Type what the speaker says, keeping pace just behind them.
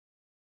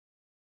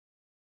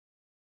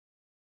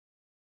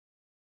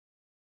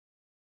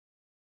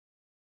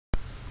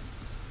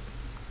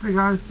Hey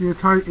guys, the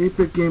Atari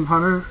 8-Bit Game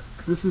Hunter.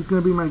 This is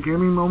going to be my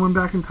gaming moment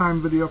back in time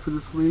video for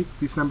this week,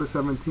 December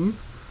 17th.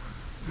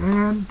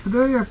 And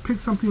today I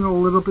picked something a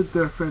little bit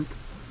different.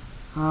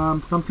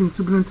 Something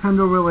Super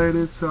Nintendo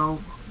related, so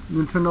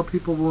Nintendo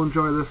people will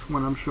enjoy this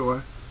one, I'm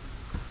sure.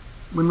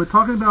 When we're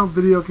talking about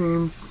video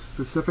games,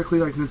 specifically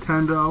like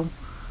Nintendo,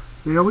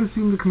 they always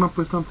seem to come up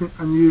with something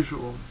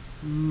unusual.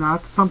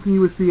 Not something you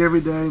would see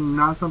every day,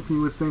 not something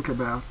you would think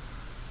about.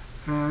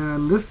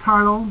 And this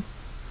title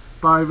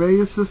by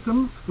Raya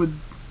Systems would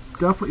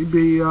definitely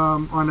be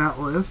on that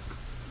list.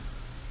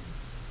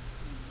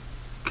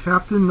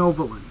 Captain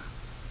Novolin.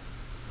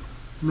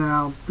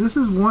 Now, this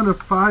is one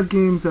of 5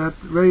 games that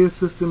Raya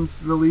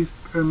Systems released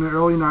in the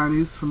early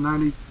 90s, from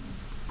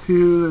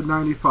 92 to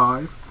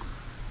 95.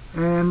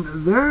 And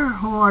their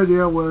whole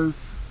idea was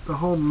the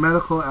whole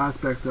medical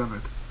aspect of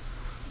it.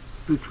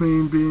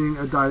 Between being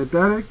a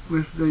diabetic,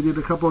 which they did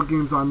a couple of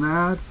games on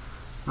that,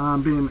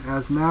 being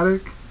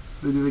asthmatic,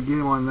 they did a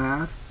game on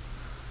that,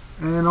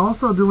 and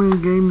also doing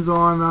games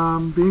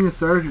on being a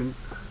surgeon.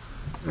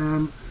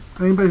 And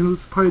anybody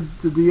who's played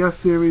the DS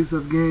series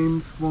of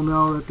games will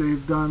know that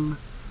they've done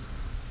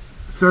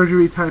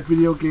surgery type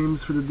video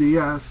games for the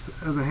DS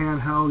as a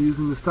handheld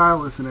using the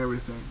stylus and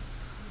everything.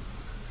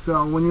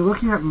 So when you're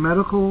looking at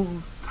medical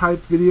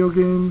type video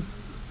games,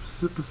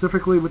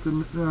 specifically with the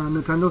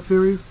Nintendo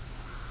series,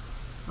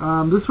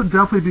 this would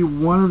definitely be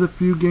one of the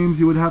few games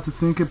you would have to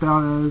think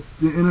about as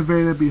the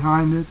innovator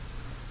behind it,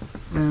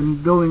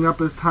 and building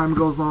up as time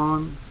goes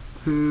on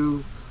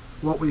to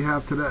what we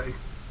have today.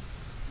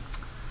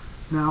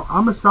 Now,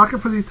 I'm a sucker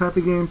for these type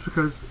of games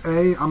because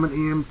A, I'm an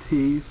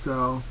EMT,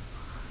 so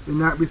in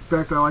that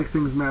respect I like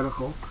things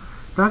medical.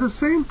 But at the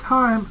same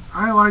time,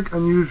 I like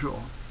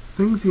unusual.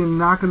 Things you're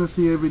not going to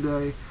see every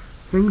day.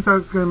 Things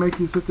that's going to make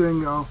you sit there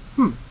and go,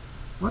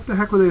 what the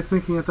heck were they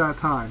thinking at that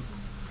time?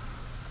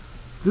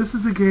 This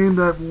is a game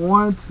that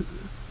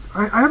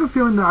I have a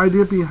feeling the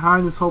idea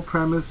behind this whole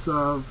premise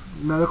of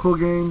medical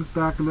games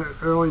back in the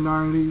early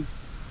 90s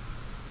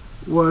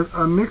was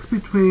a mix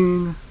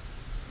between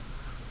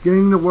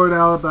getting the word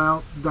out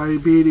about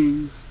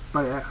diabetes,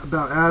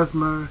 about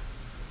asthma,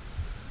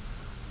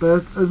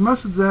 but as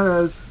much as that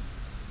as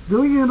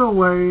doing it in a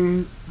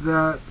way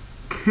that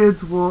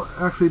kids will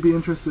actually be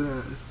interested in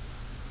it.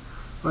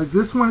 Like,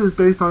 this one is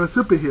based on a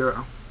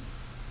superhero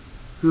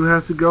who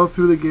has to go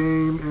through the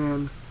game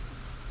and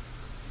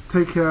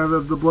take care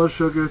of the blood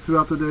sugar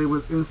throughout the day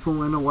with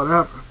insulin or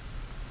whatever.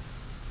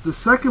 The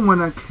second one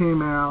that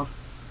came out,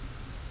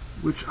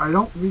 which I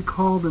don't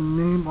recall the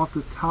name off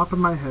the top of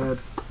my head,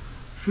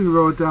 should have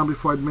wrote it down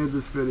before I made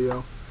this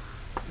video,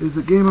 is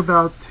a game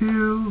about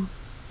two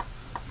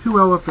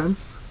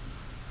elephants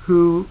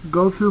who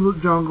go through the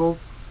jungle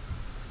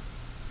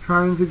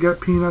trying to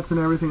get peanuts and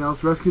everything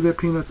else, rescue their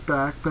peanuts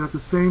back, but at the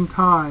same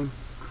time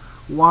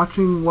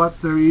watching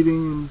what they're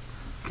eating and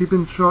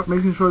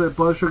making sure that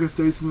blood sugar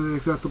stays in an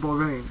acceptable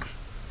range.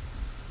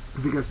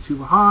 If it gets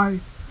too high,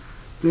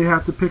 they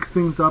have to pick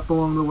things up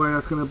along the way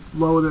that's going to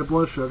lower their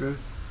blood sugar.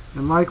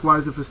 And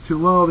likewise, if it's too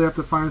low, they have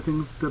to find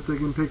things that they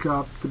can pick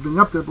up to bring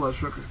up their blood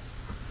sugar.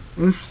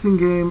 Interesting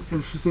game,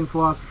 interesting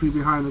philosophy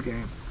behind the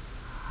game.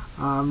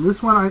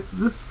 This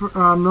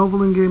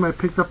Novolin game I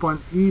picked up on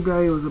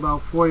eBay. It was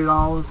about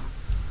 $40.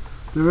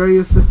 The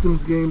Raya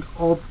Systems games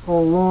all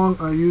along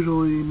are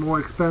usually more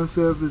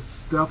expensive.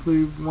 It's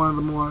definitely one of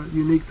the more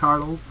unique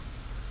titles,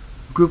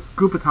 group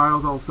of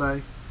titles, I'll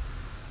say.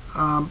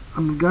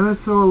 I'm gonna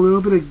throw a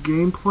little bit of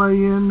gameplay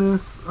in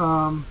this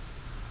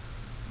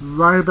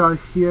right about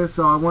here,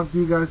 so I want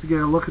you guys to get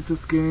a look at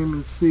this game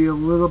and see a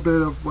little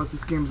bit of what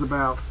this game's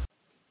about.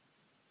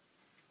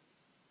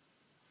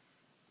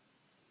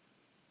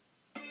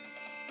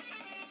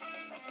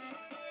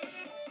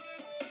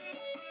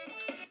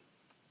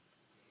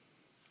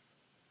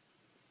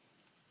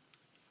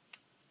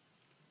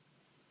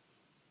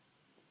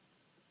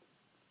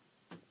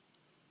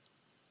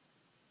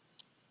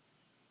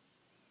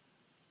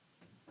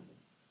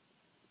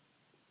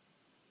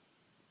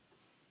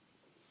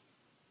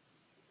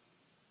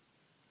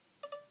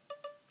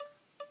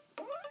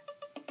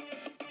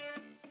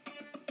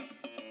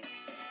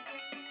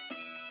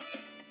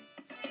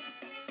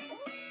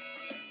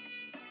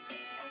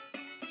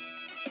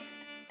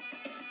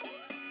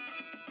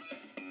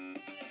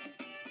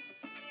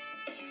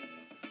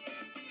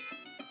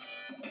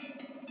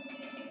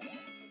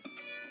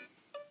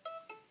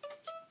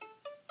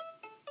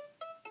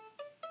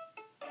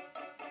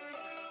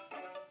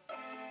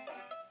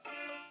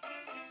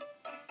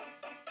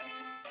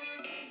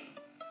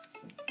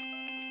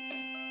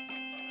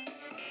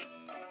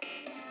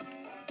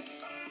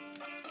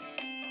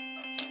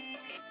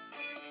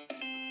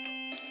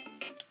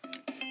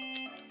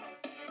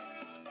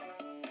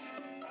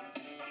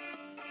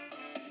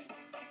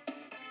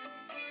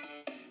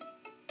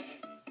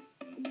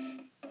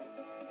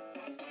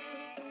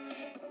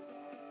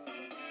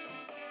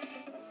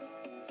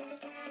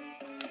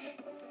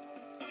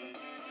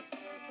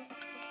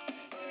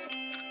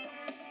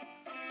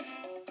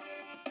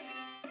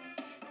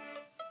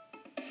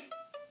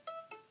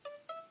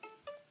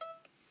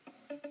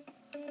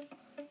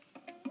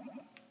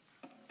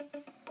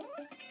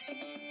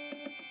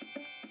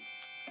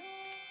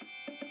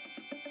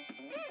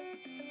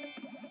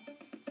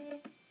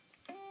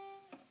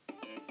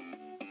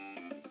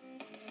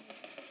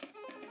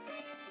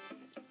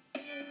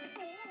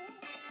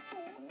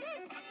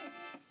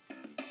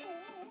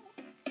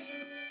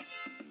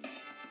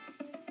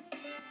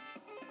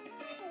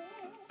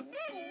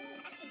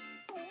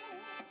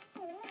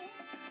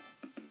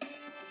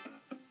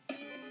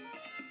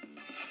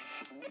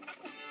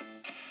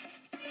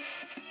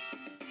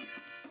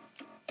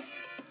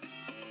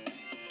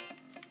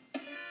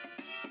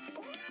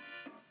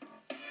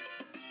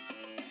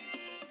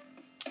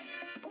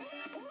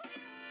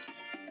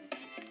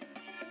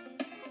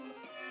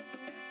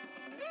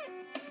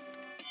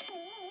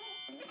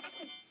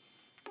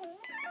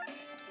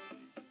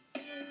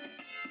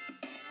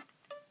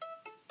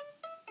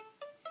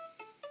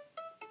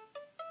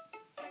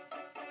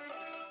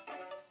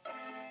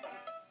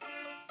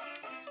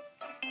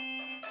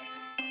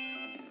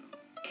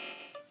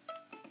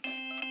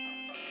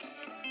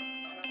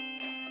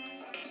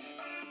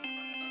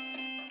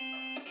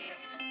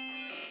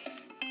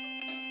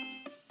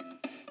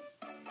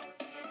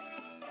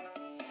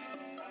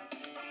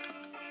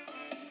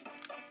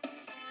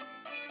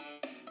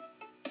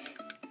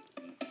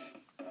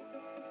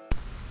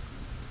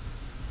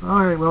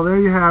 Alright, well there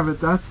you have it.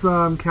 That's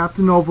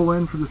Captain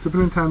Novolin for the Super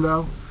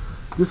Nintendo.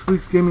 This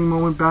week's gaming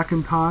moment back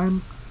in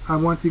time. I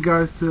want you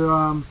guys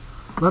to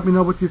let me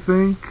know what you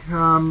think.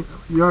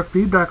 Your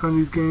feedback on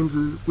these games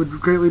would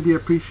greatly be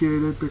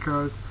appreciated,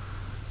 because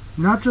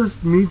not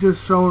just me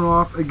just showing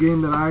off a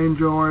game that I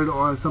enjoyed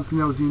or something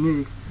that was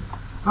unique.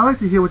 I like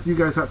to hear what you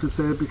guys have to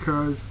say,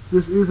 because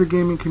this is a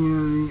gaming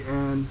community,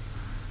 and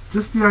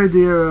just the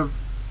idea of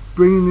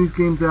bringing these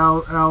games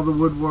out of the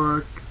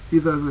woodwork,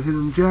 either as a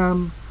hidden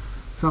gem,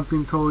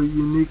 something totally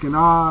unique and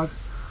odd,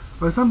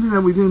 or something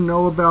that we didn't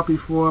know about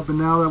before, but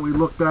now that we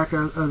look back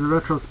as a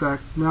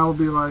retrospect, now we'll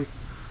be like,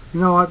 you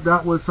know what,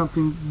 that was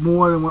something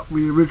more than what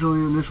we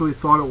initially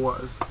thought it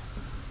was.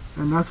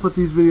 And that's what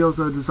these videos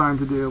are designed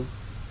to do.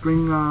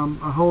 Bring a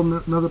whole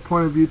another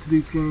point of view to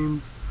these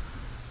games,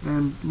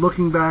 and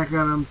looking back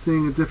at them,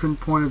 seeing a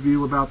different point of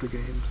view about the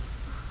games.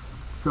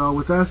 So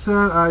with that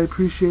said, I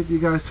appreciate you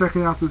guys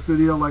checking out this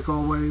video like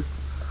always.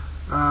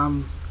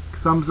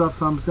 Thumbs up,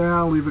 thumbs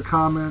down, leave a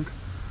comment.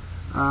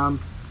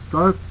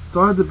 Start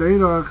a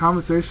debate or a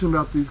conversation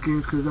about these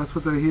games, because that's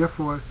what they're here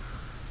for.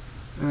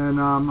 And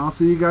I'll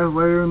see you guys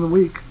later in the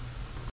week.